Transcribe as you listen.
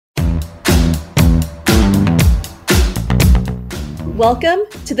Welcome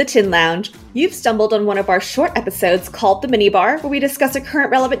to the Tin Lounge. You've stumbled on one of our short episodes called The Mini Bar, where we discuss a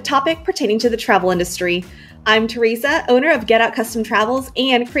current relevant topic pertaining to the travel industry. I'm Teresa, owner of Get Out Custom Travels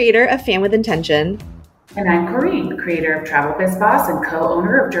and creator of Fan with Intention. And I'm Corrine, creator of Travel Biz Boss and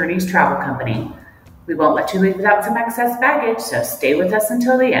co-owner of Journeys Travel Company. We won't let you leave without some excess baggage, so stay with us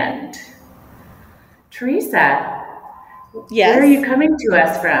until the end. Teresa, yes. Where are you coming to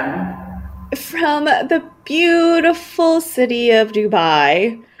us from? From the beautiful city of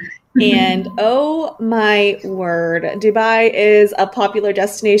Dubai. And oh my word, Dubai is a popular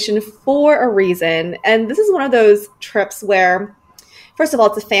destination for a reason. And this is one of those trips where, first of all,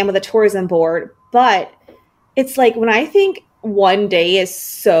 it's a fan with a tourism board, but it's like when I think one day is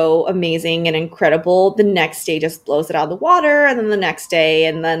so amazing and incredible, the next day just blows it out of the water, and then the next day,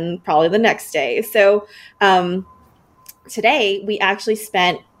 and then probably the next day. So today we actually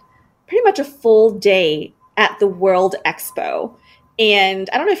spent pretty much a full day at the World Expo. And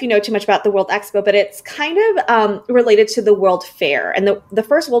I don't know if you know too much about the World Expo, but it's kind of related to the World Fair. And the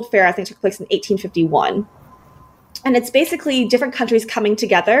first World Fair, I think, took place in 1851. And it's basically different countries coming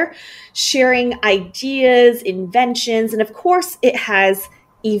together, sharing ideas, inventions, and of course, it has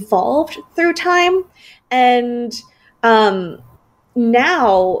evolved through time. And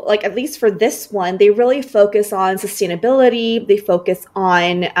now, like at least for this one, they really focus on sustainability. They focus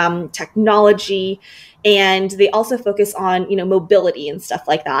on technology, and they also focus on mobility and stuff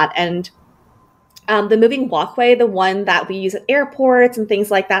like that. And the moving walkway, the one that we use at airports and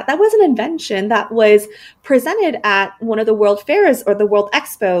things like that, that was an invention that was presented at one of the World Fairs or the World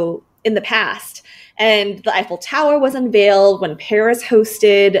Expo in the past. And the Eiffel Tower was unveiled when Paris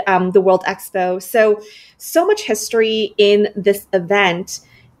hosted the World Expo. So much history in this event.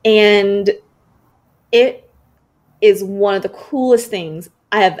 And it is one of the coolest things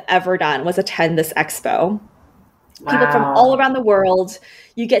I have ever done was attend this expo. Wow. People from all around the world,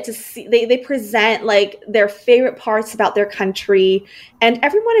 you get to see, they present like their favorite parts about their country, and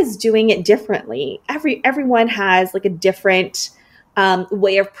everyone is doing it differently. Everyone has like a different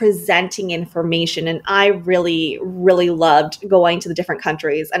way of presenting information. And I really, really loved going to the different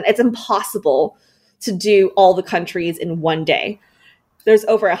countries, and it's impossible to do all the countries in one day. There's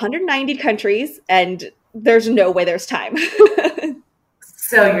over 190 countries, and there's no way there's time.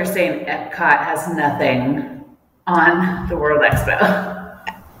 So you're saying Epcot has nothing on the World Expo?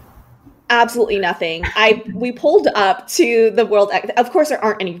 Absolutely nothing. We pulled up to the World Expo. Of course, there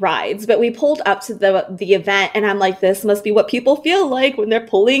aren't any rides, but we pulled up to the event, and I'm like, this must be what people feel like when they're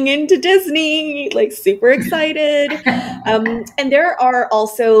pulling into Disney, like super excited. And there are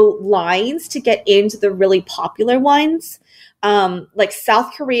also lines to get into the really popular ones. Like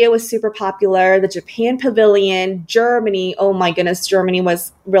South Korea was super popular, the Japan Pavilion, Germany. Oh my goodness, Germany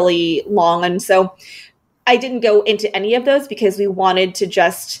was really long. And so I didn't go into any of those because we wanted to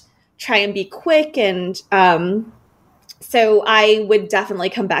just try and be quick. And so I would definitely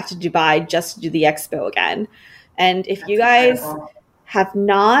come back to Dubai just to do the expo again. And if you guys have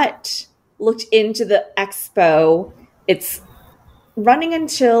not looked into the expo, it's running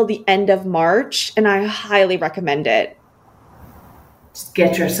until the end of March, and I highly recommend it. Just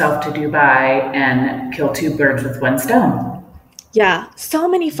get yourself to Dubai and kill two birds with one stone. Yeah, so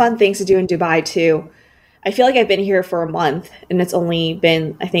many fun things to do in Dubai too. I feel like I've been here for a month, and it's only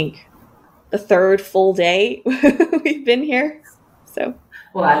been, I think, the third full day we've been here. So,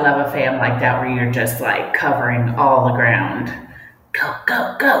 well, I love a fam like that where you're just like covering all the ground. Go,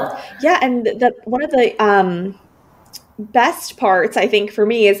 go, go. Yeah, and one of the best parts, I think, for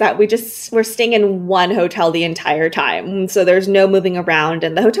me is that we're staying in one hotel the entire time. So there's no moving around.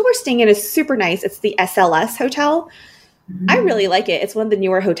 And the hotel we're staying in is super nice. It's the SLS hotel. Mm-hmm. I really like it. It's one of the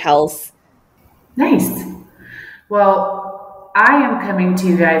newer hotels. Nice. Well, I am coming to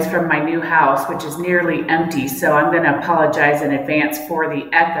you guys from my new house, which is nearly empty. So I'm going to apologize in advance for the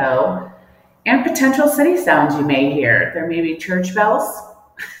echo and potential city sounds you may hear. There may be church bells.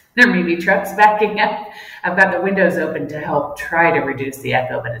 There may be trucks backing up. I've got the windows open to help try to reduce the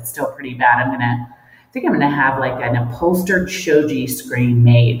echo, but it's still pretty bad. I think I'm going to have like an upholstered shoji screen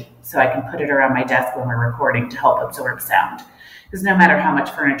made so I can put it around my desk when we're recording to help absorb sound. Because no matter how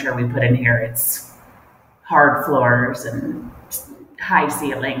much furniture we put in here, it's hard floors and high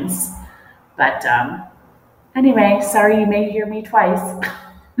ceilings. But anyway, sorry you may hear me twice.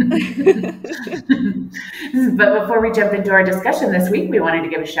 But before we jump into our discussion this week, we wanted to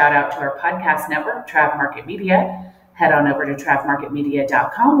give a shout out to our podcast network, Trav Market Media. Head on over to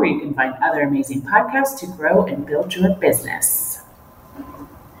travmarketmedia.com where you can find other amazing podcasts to grow and build your business.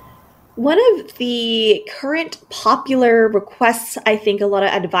 One of the current popular requests I think a lot of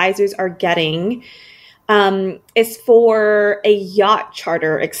advisors are getting is for a yacht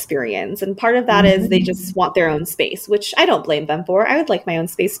charter experience. And part of that is they just want their own space, which I don't blame them for. I would like my own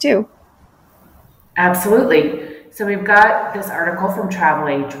space too. Absolutely. So we've got this article from Travel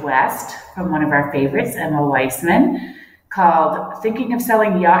Age West from one of our favorites, Emma Weissman, called Thinking of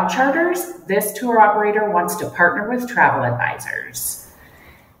Selling Yacht Charters? This tour operator wants to partner with travel advisors.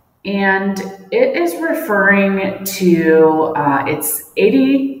 And it is referring to, it's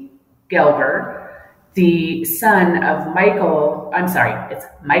Adi Gelber, the son of it's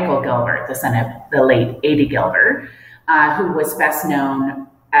Michael Gelber, the son of the late Adi Gelber, who was best known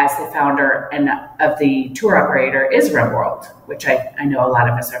as the founder of the tour operator Israel World, which I know a lot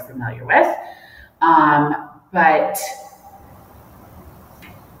of us are familiar with. But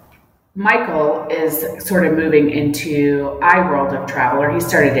Michael is sort of moving into iWorld of Travel, or he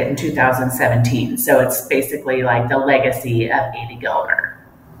started it in 2017. So it's basically like the legacy of Adi Gelber.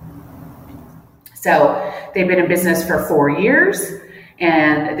 So they've been in business for 4 years,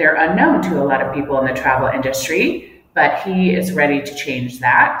 and they're unknown to a lot of people in the travel industry, but he is ready to change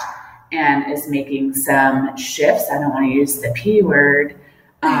that and is making some shifts. I don't want to use the P word,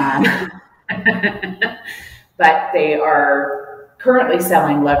 but they are currently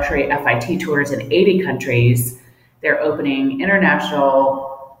selling luxury FIT tours in 80 countries. They're opening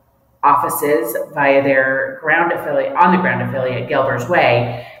international offices via their ground affiliate, Gelber's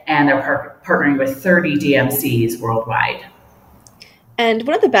Way, and they're partnering with 30 DMCs worldwide. And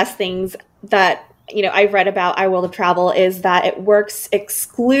one of the best things that I've read about iWorld of Travel is that it works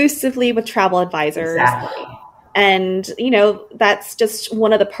exclusively with travel advisors. Exactly. And, that's just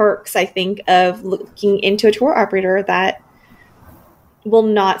one of the perks, I think, of looking into a tour operator that will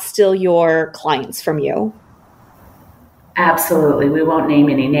not steal your clients from you. Absolutely. We won't name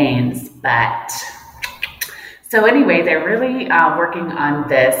any names, but so anyway, they're really working on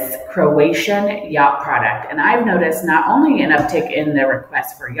this Croatian yacht product. And I've noticed not only an uptick in the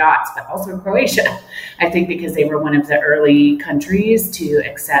requests for yachts, but also Croatia. I think because they were one of the early countries to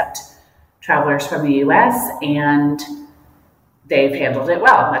accept travelers from the US, and they've handled it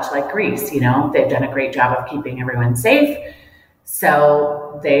well, much like Greece. They've done a great job of keeping everyone safe.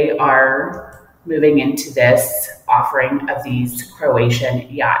 So they are moving into this offering of these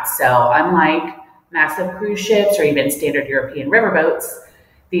Croatian yachts. So unlike massive cruise ships or even standard European riverboats,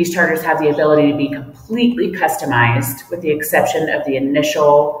 these charters have the ability to be completely customized with the exception of the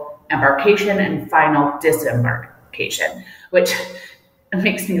initial embarkation and final disembarkation, which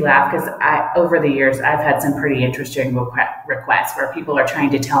makes me laugh because over the years, I've had some pretty interesting requests where people are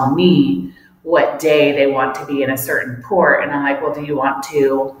trying to tell me what day they want to be in a certain port. And I'm like, well, do you want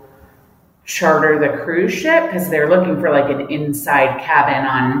to charter the cruise ship? Because they're looking for like an inside cabin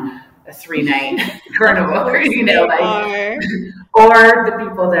on a 3-night carnival, or the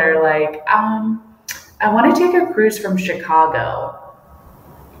people that are like, I want to take a cruise from Chicago.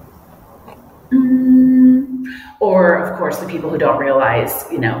 Or, of course, the people who don't realize,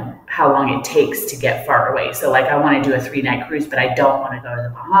 how long it takes to get far away. So, like, I want to do a 3-night cruise, but I don't want to go to the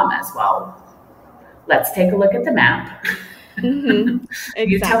Bahamas. Well, let's take a look at the map. Mm-hmm.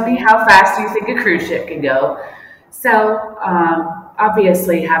 Exactly. You tell me how fast you think a cruise ship can go. So,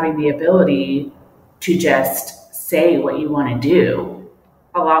 obviously, having the ability to just say what you want to do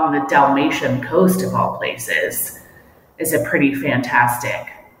along the Dalmatian coast of all places is a pretty fantastic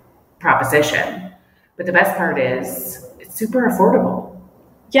proposition. But the best part is it's super affordable.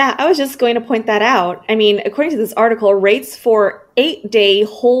 Yeah, I was just going to point that out. I mean, according to this article, rates for 8-day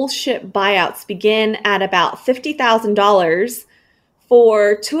whole ship buyouts begin at about $50,000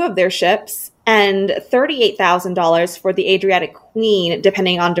 for 2 of their ships and $38,000 for the Adriatic Queen,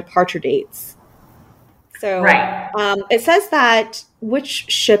 depending on departure dates. So right. It says that, which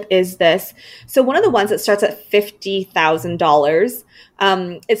ship is this? So one of the ones that starts at $50,000,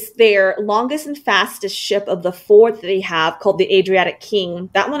 it's their longest and fastest ship of the 4 that they have, called the Adriatic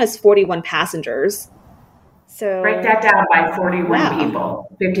King. That one has 41 passengers. So write that down by 41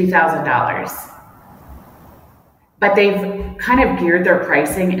 people, $50,000. But they've kind of geared their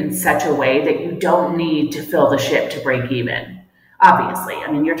pricing in such a way that you don't need to fill the ship to break even. Obviously,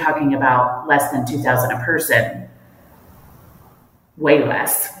 I mean, you're talking about less than $2,000 a person, way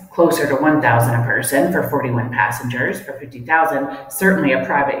less, closer to $1,000 a person for 41 passengers for $50,000. Certainly a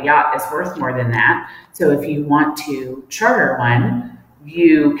private yacht is worth more than that. So if you want to charter one,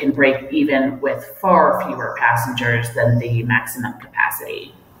 you can break even with far fewer passengers than the maximum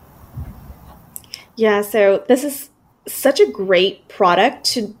capacity. Yeah, so this is such a great product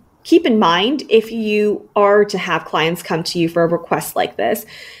to keep in mind if you are to have clients come to you for a request like this.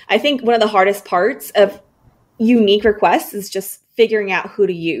 I think one of the hardest parts of unique requests is just figuring out who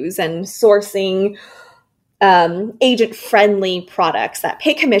to use and sourcing agent-friendly products that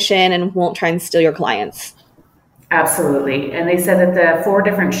pay commission and won't try and steal your clients. Absolutely. And they said that the 4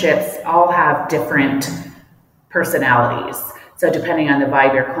 different ships all have different personalities. So depending on the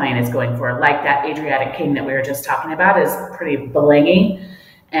vibe your client is going for, like that Adriatic King that we were just talking about is pretty blingy.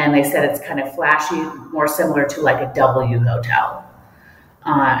 And they said it's kind of flashy, more similar to like a W hotel.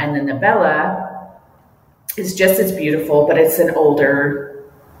 And then the Bella is just as beautiful, but it's an older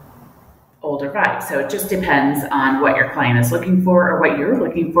vibe. So it just depends on what your client is looking for or what you're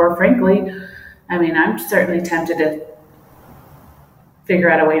looking for, frankly. I mean, I'm certainly tempted to figure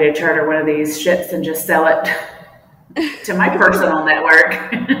out a way to charter one of these ships and just sell it to my personal network.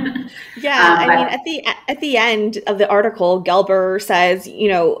 Yeah, I mean, at the end of the article, Gelber says,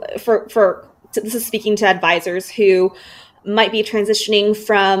 this is speaking to advisors who might be transitioning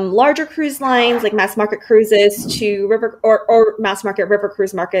from larger cruise lines like mass market cruises to river or mass market river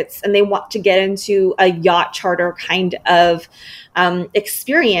cruise markets, and they want to get into a yacht charter kind of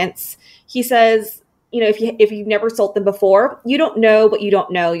experience. He says, if you've never sold them before, you don't know what you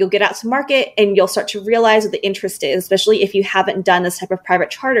don't know. You'll get out to market and you'll start to realize what the interest is, especially if you haven't done this type of private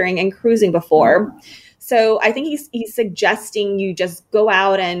chartering and cruising before. Mm-hmm. So I think he's suggesting you just go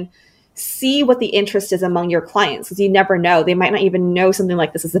out and see what the interest is among your clients, because you never know. They might not even know something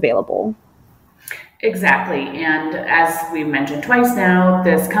like this is available. Exactly. And as we mentioned twice now,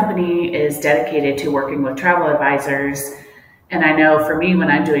 this company is dedicated to working with travel advisors. And I know for me, when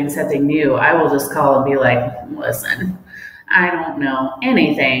I'm doing something new, I will just call and be like, listen, I don't know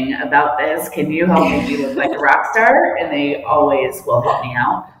anything about this. Can you help me be like a rock star? And they always will help me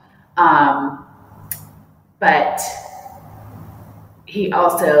out. But he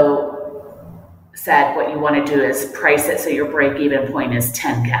also said what you want to do is price it so your break-even point is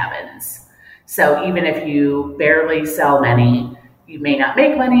 10 cabins. So even if you barely sell many, you may not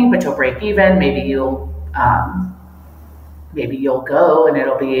make money, but you'll break even. Maybe you'll go and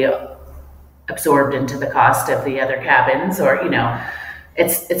it'll be absorbed into the cost of the other cabins, or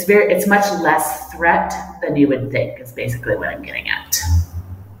it's much less threat than you would think, is basically what I'm getting at.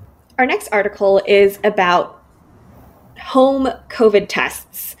 Our next article is about home COVID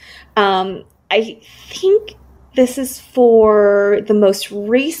tests. I think this is for the most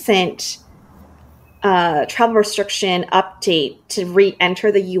recent travel restriction update to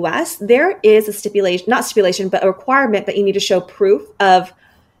re-enter the U.S. There is a requirement that you need to show proof of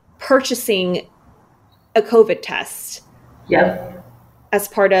purchasing a COVID test. Yep. As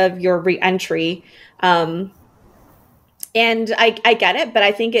part of your re-entry. And I get it, but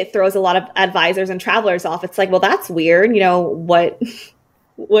I think it throws a lot of advisors and travelers off. It's like, well, that's weird.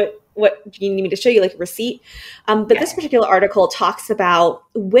 What do you need me to show you, like a receipt? But This particular article talks about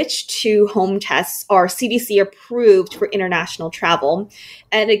which 2 home tests are CDC approved for international travel.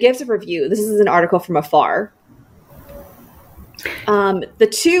 And it gives a review. This is an article from Afar. The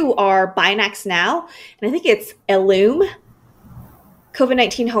 2 are Binax Now, and I think it's Ellume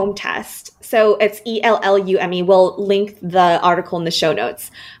COVID-19 home test. So it's ELLUME. We'll link the article in the show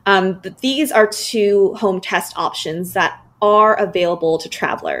notes. But these are 2 home test options that are available to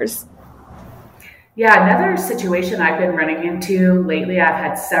travelers. Yeah, another situation I've been running into lately, I've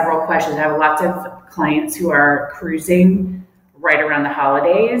had several questions. I have lots of clients who are cruising right around the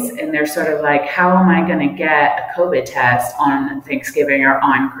holidays, and they're sort of like, how am I going to get a COVID test on Thanksgiving or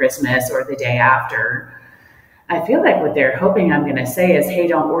on Christmas or the day after? I feel like what they're hoping I'm going to say is, hey,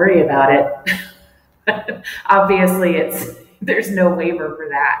 don't worry about it. Obviously, there's no waiver for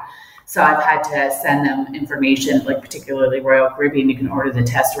that. So I've had to send them information, like particularly Royal Caribbean. You can order the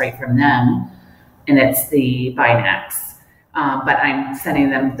test right from them, and it's the Binax. But I'm sending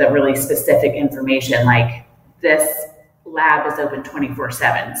them the really specific information, like this lab is open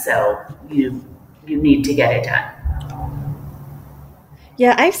 24/7, so you need to get it done.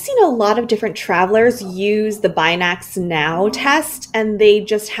 Yeah, I've seen a lot of different travelers use the Binax Now test, and they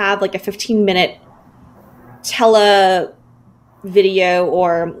just have like a 15-minute tele video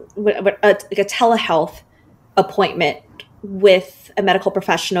or like a telehealth appointment with a medical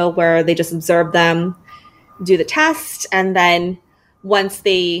professional where they just observe them, do the test, and then once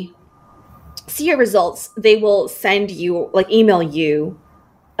they see your results, they will send you, like email you,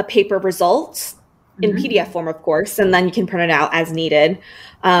 a paper result in PDF form, of course, and then you can print it out as needed.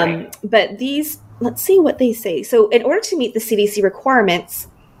 Right. But these, let's see what they say. So in order to meet the CDC requirements,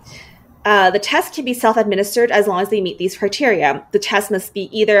 the test can be self-administered as long as they meet these criteria. The test must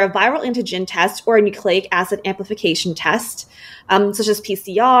be either a viral antigen test or a nucleic acid amplification test, such as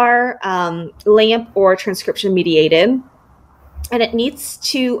PCR, LAMP, or transcription mediated. And it needs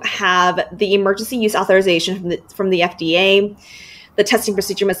to have the emergency use authorization from the FDA. The testing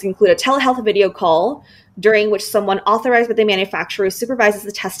procedure must include a telehealth video call during which someone authorized by the manufacturer supervises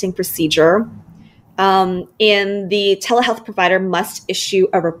the testing procedure. And the telehealth provider must issue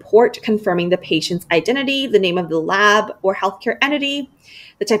a report confirming the patient's identity, the name of the lab or healthcare entity,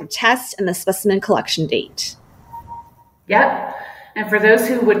 the type of test, and the specimen collection date. Yep. And for those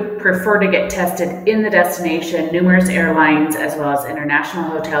who would prefer to get tested in the destination, numerous airlines as well as international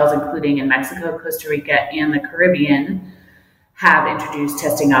hotels, including in Mexico, Costa Rica, and the Caribbean, have introduced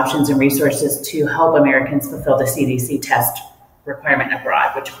testing options and resources to help Americans fulfill the CDC test requirement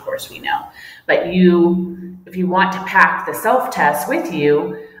abroad, which of course we know. But if you want to pack the self-test with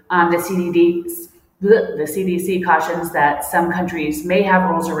you, the CDC cautions that some countries may have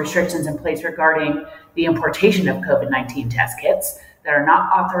rules or restrictions in place regarding the importation of COVID-19 test kits that are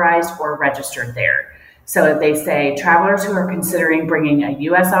not authorized or registered there. So they say travelers who are considering bringing a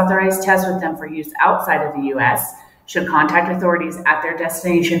U.S. authorized test with them for use outside of the U.S. should contact authorities at their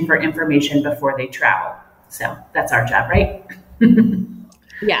destination for information before they travel. So that's our job, right?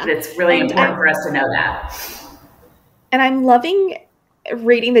 Yeah. But it's really important for us to know that. And I'm loving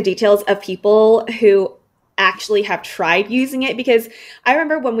reading the details of people who actually have tried using it, because I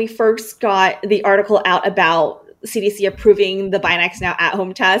remember when we first got the article out about CDC approving the BinaxNOW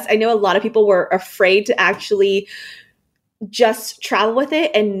at-home test, I know a lot of people were afraid to actually just travel with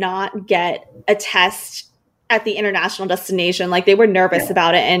it and not get a test at the international destination. Like, they were nervous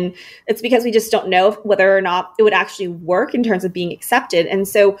about it. And it's because we just don't know whether or not it would actually work in terms of being accepted. And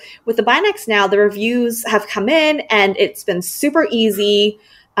so with the BinaxNOW, the reviews have come in and it's been super easy.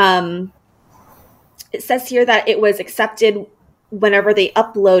 It says here that it was accepted whenever they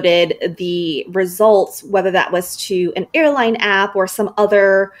uploaded the results, whether that was to an airline app or some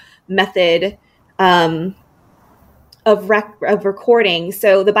other method of recording.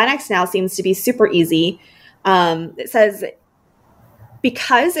 So the BinaxNOW seems to be super easy. It says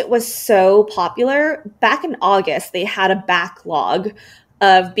because it was so popular, back in August, they had a backlog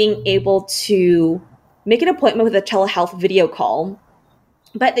of being able to make an appointment with a telehealth video call,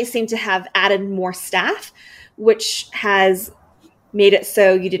 but they seem to have added more staff, which has made it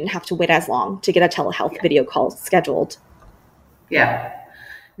so you didn't have to wait as long to get a telehealth video call scheduled. Yeah.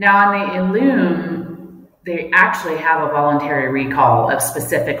 Now on the Ellume, they actually have a voluntary recall of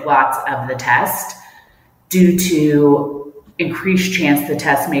specific lots of the test due to increased chance the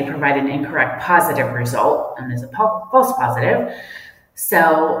test may provide an incorrect positive result and is a false positive.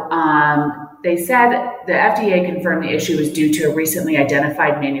 So they said the FDA confirmed the issue was due to a recently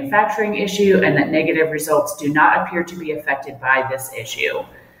identified manufacturing issue and that negative results do not appear to be affected by this issue.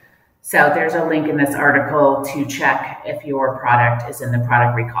 So there's a link in this article to check if your product is in the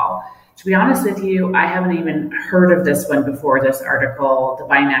product recall. To be honest with you, I haven't even heard of this one before this article. The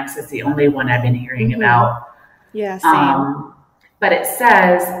Binax is the only one I've been hearing about. Yeah, same. But it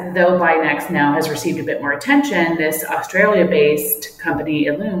says, though BinaxNOW has received a bit more attention, this Australia-based company,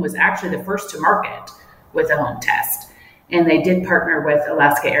 Ellume, was actually the first to market with a home test. And they did partner with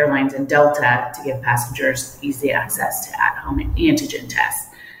Alaska Airlines and Delta to give passengers easy access to at-home antigen tests.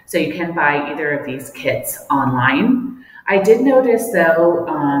 So you can buy either of these kits online. I did notice, though,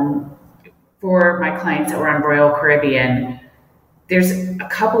 for my clients that were on Royal Caribbean, there's a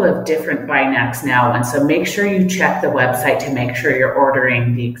couple of different BinaxNOW, and so make sure you check the website to make sure you're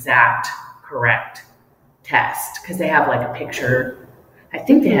ordering the exact correct test, because they have like a picture. I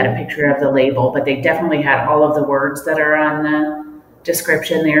think they had a picture of the label, but they definitely had all of the words that are on the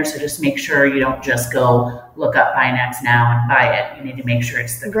description there. So just make sure you don't just go look up BinaxNOW and buy it. You need to make sure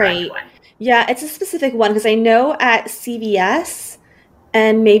it's the correct one. Yeah, it's a specific one, because I know at CVS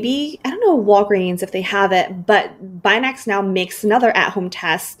and maybe, I don't know, Walgreens if they have it, but BinaxNOW makes another at-home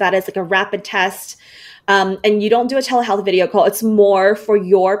test that is like a rapid test. And you don't do a telehealth video call. It's more for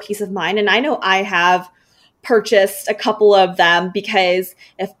your peace of mind. And I know I have purchased a couple of them because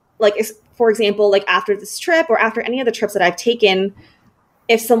for example, like after this trip or after any of the trips that I've taken,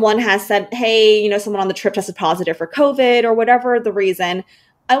 if someone has said, hey, someone on the trip tested positive for COVID or whatever the reason,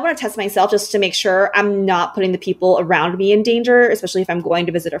 I want to test myself just to make sure I'm not putting the people around me in danger, especially if I'm going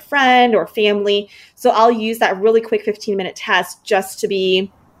to visit a friend or family. So I'll use that really quick 15-minute test just to be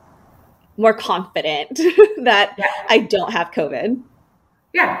more confident that I don't have COVID.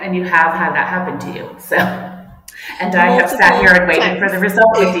 Yeah, and you have had that happen to you. So, and I have sat here and waited for the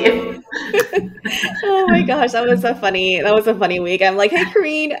result with you. Oh my gosh, that was a funny week. I'm like, hey,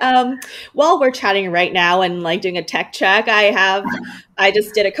 Kareen, while we're chatting right now and like doing a tech check, I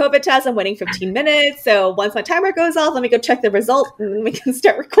just did a COVID test. I'm waiting 15 minutes. So once my timer goes off, let me go check the result and we can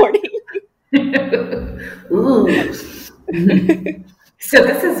start recording. Ooh. So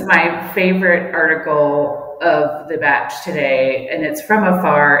this is my favorite article of the batch today, and it's from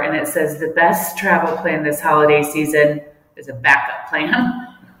afar, and it says the best travel plan this holiday season is a backup plan.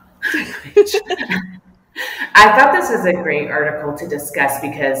 I thought this was a great article to discuss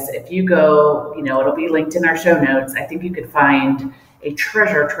because if you go, it'll be linked in our show notes. I think you could find a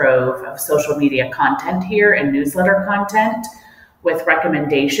treasure trove of social media content here and newsletter content with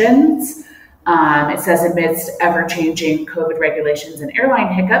recommendations. It says amidst ever-changing COVID regulations and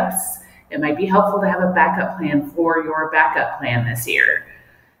airline hiccups, it might be helpful to have a backup plan for your backup plan this year.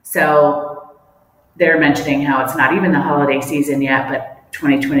 So they're mentioning how it's not even the holiday season yet, but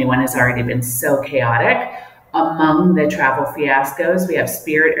 2021 has already been so chaotic. Among the travel fiascos, we have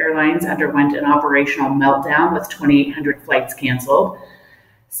Spirit Airlines underwent an operational meltdown with 2,800 flights canceled.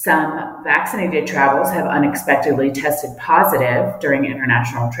 Some vaccinated travelers have unexpectedly tested positive during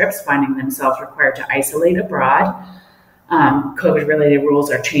international trips, finding themselves required to isolate abroad. COVID-related rules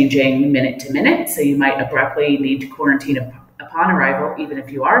are changing minute to minute, so you might abruptly need to quarantine upon arrival, even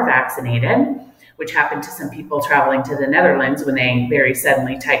if you are vaccinated, which happened to some people traveling to the Netherlands when they very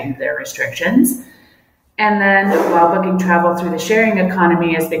suddenly tightened their restrictions. And then while booking travel through the sharing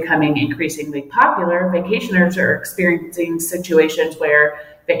economy is becoming increasingly popular, vacationers are experiencing situations where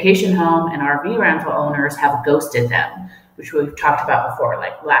vacation home and RV rental owners have ghosted them, which we've talked about before,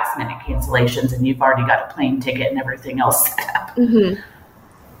 like last minute cancellations and you've already got a plane ticket and everything else set up. Mm-hmm.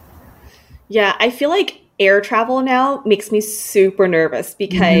 Yeah, I feel like air travel now makes me super nervous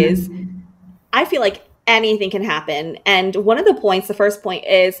because I feel like anything can happen. And one of the points, the first point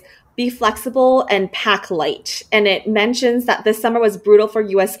is be flexible and pack light. And it mentions that this summer was brutal for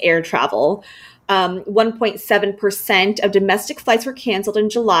U.S. air travel. 1.7% of domestic flights were canceled in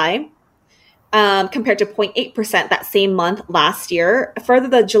July, compared to 0.8% that same month last year. Further,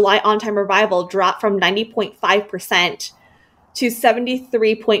 the July on-time arrival dropped from 90.5% to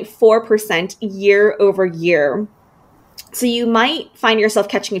 73.4% year over year. So you might find yourself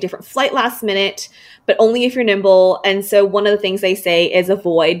catching a different flight last minute, but only if you're nimble. And so one of the things they say is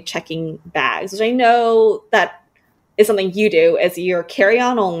avoid checking bags, which I know that is something you do, is you're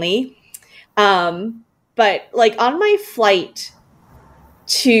carry-on only. But like on my flight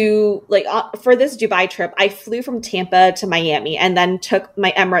to for this Dubai trip, I flew from Tampa to Miami and then took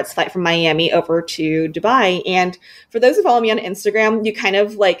my Emirates flight from Miami over to Dubai. And for those who follow me on Instagram, you kind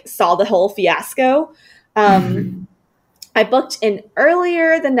of saw the whole fiasco. I booked an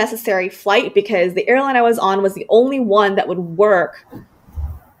earlier than necessary flight because the airline I was on was the only one that would work.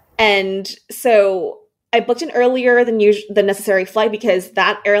 And so I booked an earlier than necessary flight because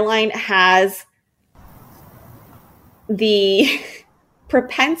that airline has the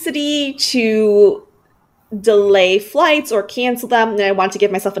propensity to delay flights or cancel them. And I want to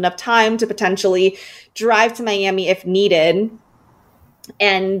give myself enough time to potentially drive to Miami if needed.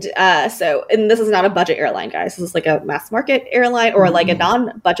 And this is not a budget airline, guys. This is like a mass market airline or like a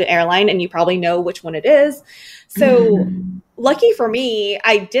non-budget airline, and you probably know which one it is. So lucky for me,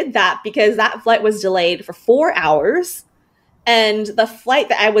 I did that because that flight was delayed for 4 hours. And the flight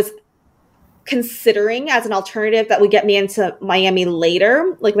that I was considering as an alternative that would get me into Miami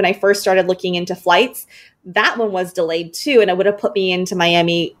later, like when I first started looking into flights, that one was delayed too. And it would have put me into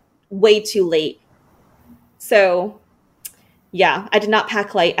Miami way too late. So yeah, I did not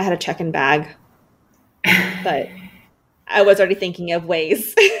pack light. I had a check-in bag, but I was already thinking of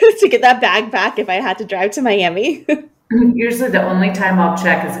ways to get that bag back if I had to drive to Miami. Usually the only time I'll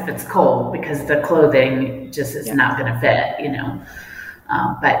check is if it's cold because the clothing just is not going to fit,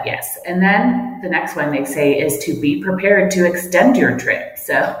 But yes. And then the next one they say is to be prepared to extend your trip.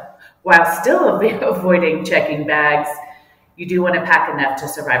 So while still avoiding checking bags, you do want to pack enough to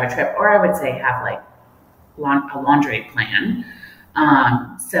survive a trip, or I would say have a laundry plan.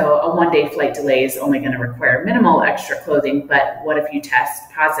 So a one-day flight delay is only going to require minimal extra clothing, but what if you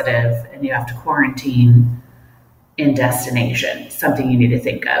test positive and you have to quarantine in destination? Something you need to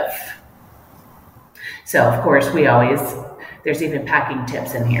think of. So of course there's even packing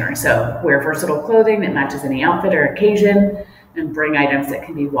tips in here. So wear versatile clothing that matches any outfit or occasion, and bring items that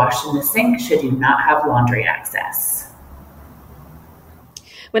can be washed in the sink should you not have laundry access.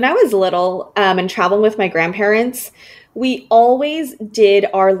 When I was little and traveling with my grandparents, we always did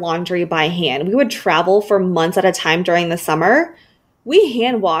our laundry by hand. We would travel for months at a time during the summer. We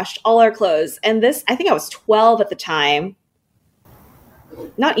hand washed all our clothes. And I think I was 12 at the time,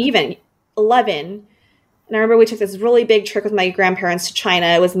 not even 11. And I remember we took this really big trip with my grandparents to China.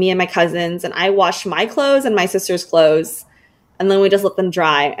 It was me and my cousins, and I washed my clothes and my sister's clothes. And then we just let them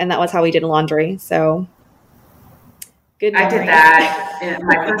dry. And that was how we did laundry. So good memory. I did that.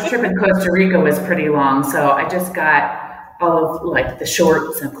 My first trip in Costa Rica was pretty long, so I just got all of the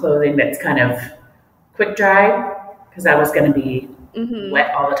shorts and clothing that's kind of quick dry because I was going to be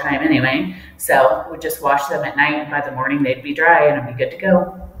wet all the time anyway. So we'd just wash them at night, and by the morning they'd be dry and I'd be good to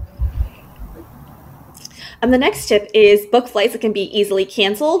go. The next tip is book flights that can be easily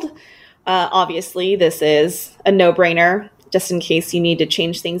canceled. Obviously, this is a no-brainer. Just in case you need to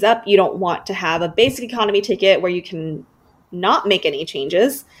change things up, you don't want to have a basic economy ticket where you can not make any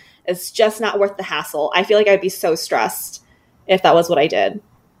changes. It's just not worth the hassle. I feel like I'd be so stressed if that was what I did.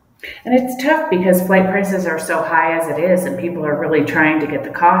 And it's tough because flight prices are so high as it is, and people are really trying to get the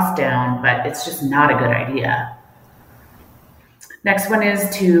cost down, but it's just not a good idea. Next one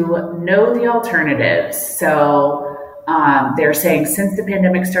is to know the alternatives. So they're saying since the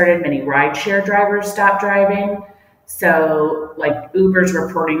pandemic started, many rideshare drivers stopped driving. So like Uber's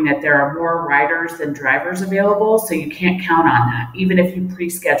reporting that there are more riders than drivers available, so you can't count on that, even if you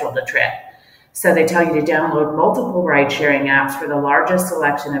pre-scheduled a trip. So they tell you to download multiple ride-sharing apps for the largest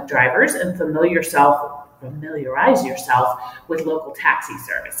selection of drivers and familiarize yourself with local taxi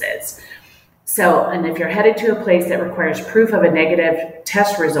services. So, and if you're headed to a place that requires proof of a negative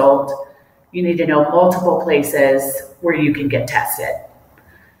test result, you need to know multiple places where you can get tested.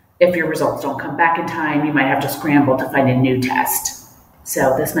 If your results don't come back in time, you might have to scramble to find a new test.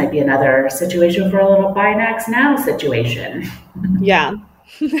 So this might be another situation for a little buy now situation. Yeah.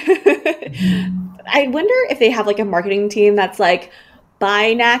 I wonder if they have like a marketing team that's like,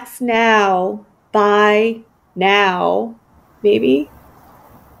 buy now, maybe.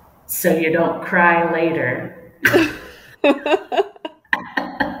 So you don't cry later.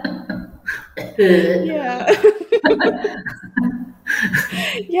 Yeah.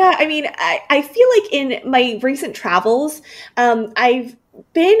 Yeah, I mean, I feel like in my recent travels, I've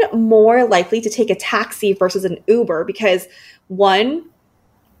been more likely to take a taxi versus an Uber because one,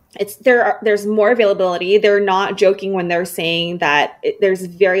 there's more availability. They're not joking when they're saying that there's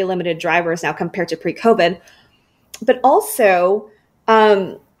very limited drivers now compared to pre-COVID. But also,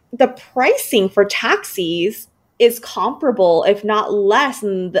 the pricing for taxis is comparable, if not less,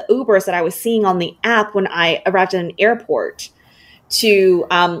 than the Ubers that I was seeing on the app when I arrived at an airport to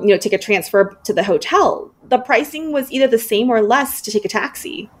take a transfer to the hotel. The pricing was either the same or less to take a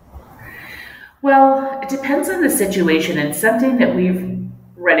taxi. Well, it depends on the situation, and something that we've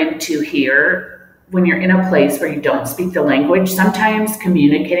run into here, when you're in a place where you don't speak the language, sometimes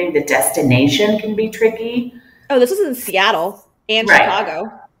communicating the destination can be tricky. Oh, this was in Seattle and right.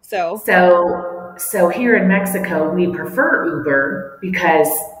 Chicago. So here in Mexico, we prefer Uber because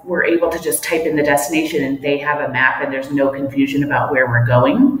we're able to just type in the destination and they have a map and there's no confusion about where we're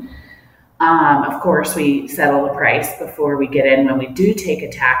going. Of course, we settle the price before we get in when we do take a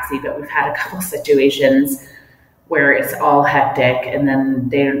taxi, but we've had a couple situations where it's all hectic and then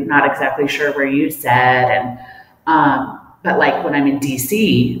they're not exactly sure where you said. And but like when I'm in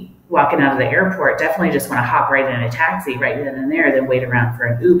DC, walking out of the airport, definitely just want to hop right in a taxi right then and there, then wait around for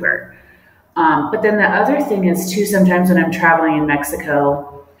an Uber. But then the other thing is too, sometimes when I'm traveling in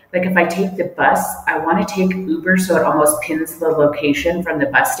Mexico, like if I take the bus, I want to take Uber so it almost pins the location from the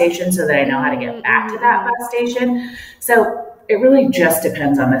bus station so that I know how to get back to that bus station. So it really just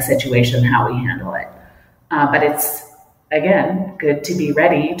depends on the situation, how we handle it. But it's, again, good to be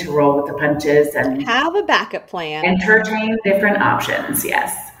ready to roll with the punches and have a backup plan. Entertain different options,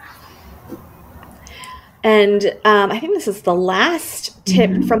 yes. And I think this is the last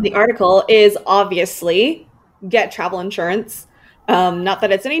tip from the article is obviously get travel insurance. Not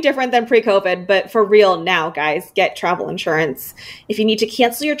that it's any different than pre-COVID, but for real now, guys, get travel insurance. If you need to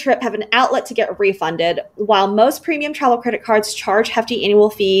cancel your trip, have an outlet to get refunded. While most premium travel credit cards charge hefty annual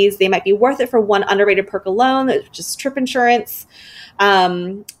fees, they might be worth it for one underrated perk alone, which is trip insurance.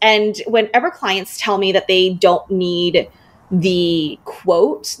 And whenever clients tell me that they don't need the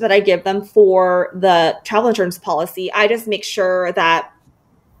quote that I give them for the travel insurance policy, I just make sure that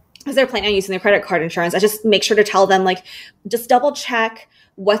as they're planning on using their credit card insurance, I just make sure to tell them, like, just double check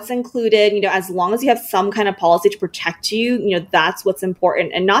what's included. As long as you have some kind of policy to protect you, that's what's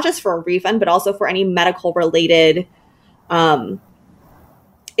important. And not just for a refund, but also for any medical related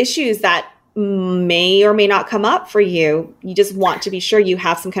issues that may or may not come up for you. You just want to be sure you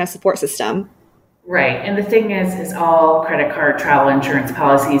have some kind of support system. Right. And the thing is all credit card travel insurance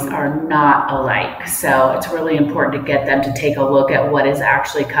policies are not alike. So it's really important to get them to take a look at what is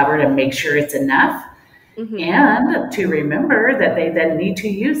actually covered and make sure it's enough. And to remember that they then need to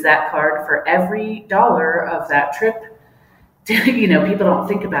use that card for every dollar of that trip. People don't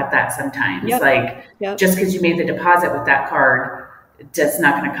think about that sometimes. Just because you made the deposit with that card, it's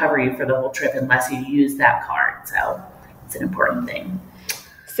not going to cover you for the whole trip unless you use that card. So it's an important thing.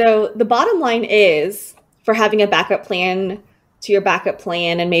 So the bottom line is, for having a backup plan, to your backup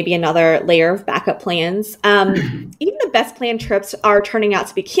plan and maybe another layer of backup plans. Even the best planned trips are turning out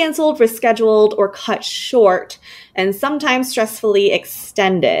to be canceled, rescheduled, or cut short, and sometimes stressfully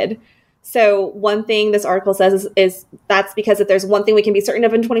extended. So one thing this article says is that's because if there's one thing we can be certain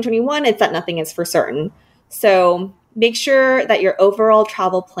of in 2021, it's that nothing is for certain. So make sure that your overall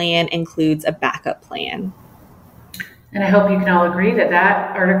travel plan includes a backup plan. And I hope you can all agree that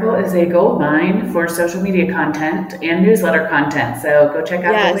that article is a gold mine for social media content and newsletter content. So go check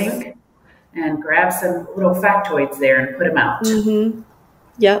out the link and grab some little factoids there and put them out. Mm-hmm.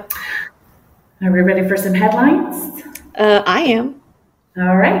 Yep. Are we ready for some headlines? I am.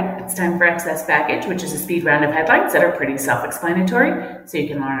 All right. It's time for Excess Baggage, which is a speed round of headlines that are pretty self-explanatory, so you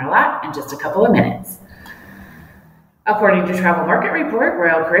can learn a lot in just a couple of minutes. According to Travel Market Report,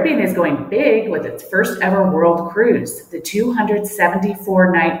 Royal Caribbean is going big with its first ever world cruise. The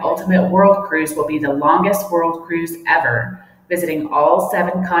 274-night Ultimate World Cruise will be the longest world cruise ever, visiting all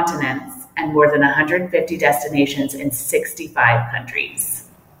 7 continents and more than 150 destinations in 65 countries.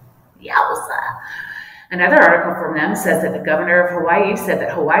 Yowza! Another article from them says that the governor of Hawaii said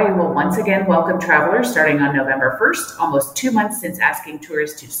that Hawaii will once again welcome travelers starting on November 1st, almost 2 months since asking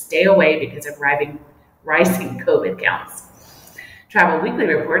tourists to stay away because of rising COVID counts. Travel Weekly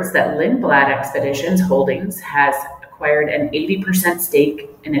reports that Lindblad Expeditions Holdings has acquired an 80% stake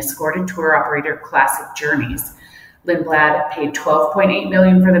in escorted tour operator Classic Journeys. Lindblad paid $12.8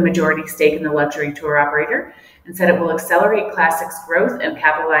 million for the majority stake in the luxury tour operator and said it will accelerate Classic's growth and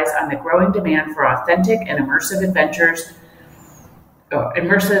capitalize on the growing demand for authentic and immersive adventure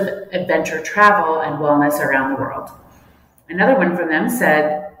travel and wellness around the world. Another one from them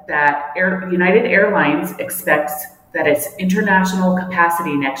said that United Airlines expects that its international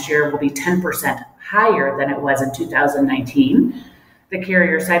capacity next year will be 10% higher than it was in 2019. The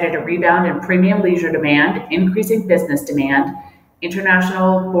carrier cited a rebound in premium leisure demand, increasing business demand,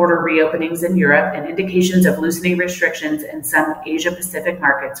 international border reopenings in Europe, and indications of loosening restrictions in some Asia-Pacific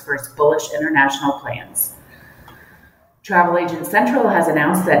markets for its bullish international plans. Travel Agent Central has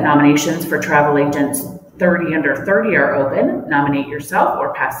announced that nominations for Travel Agents 30 under 30 are open. Nominate yourself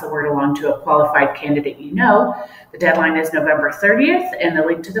or pass the word along to a qualified candidate you know. The deadline is November 30th, and the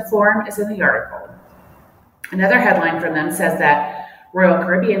link to the form is in the article. Another headline from them says that Royal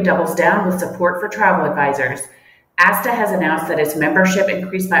Caribbean doubles down with support for travel advisors. ASTA has announced that its membership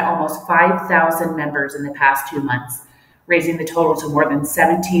increased by almost 5,000 members in the past 2 months, raising the total to more than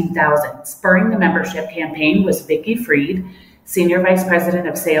 17,000. Spurring the membership campaign was Vicky Freed, Senior Vice President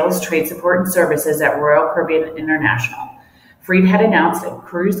of Sales, Trade Support, and Services at Royal Caribbean International. Freed had announced a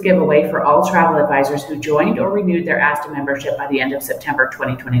cruise giveaway for all travel advisors who joined or renewed their ASTA membership by the end of September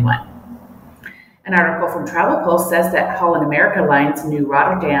 2021. An article from Travel Pulse says that Holland America Line's New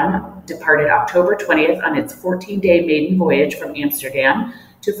Rotterdam departed October 20th on its 14-day maiden voyage from Amsterdam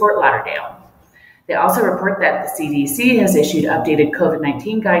to Fort Lauderdale. They also report that the CDC has issued updated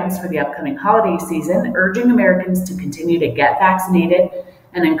COVID-19 guidance for the upcoming holiday season, urging Americans to continue to get vaccinated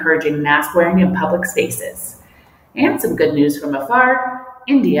and encouraging mask wearing in public spaces. And some good news from afar,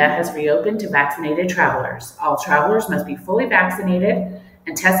 India has reopened to vaccinated travelers. All travelers must be fully vaccinated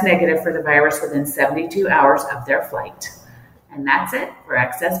and test negative for the virus within 72 hours of their flight. And that's it for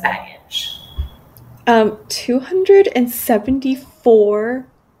Excess Baggage. 274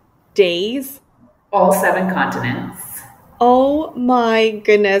 days? All 7 continents. Oh my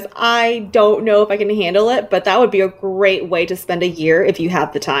goodness. I don't know if I can handle it, but that would be a great way to spend a year if you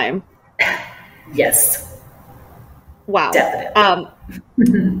have the time. Yes. Wow. Definitely.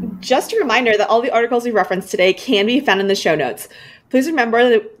 Just a reminder that all the articles we referenced today can be found in the show notes. Please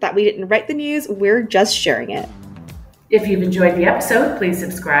remember that we didn't write the news, we're just sharing it. If you've enjoyed the episode, please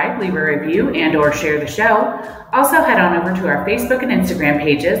subscribe, leave a review, and or share the show. Also, head on over to our Facebook and Instagram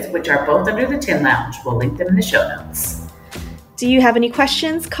pages, which are both under The Tin Lounge. We'll link them in the show notes. Do you have any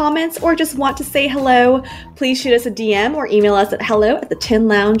questions, comments, or just want to say hello? Please shoot us a DM or email us at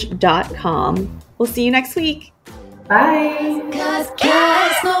hello@thetinlounge.com. We'll see you next week. Bye. Cause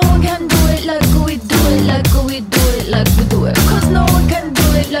no one can do it like we do it, like we do it, like we do it. Cause no one can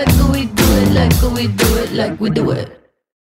do it like we do it, like we do it, like we do it.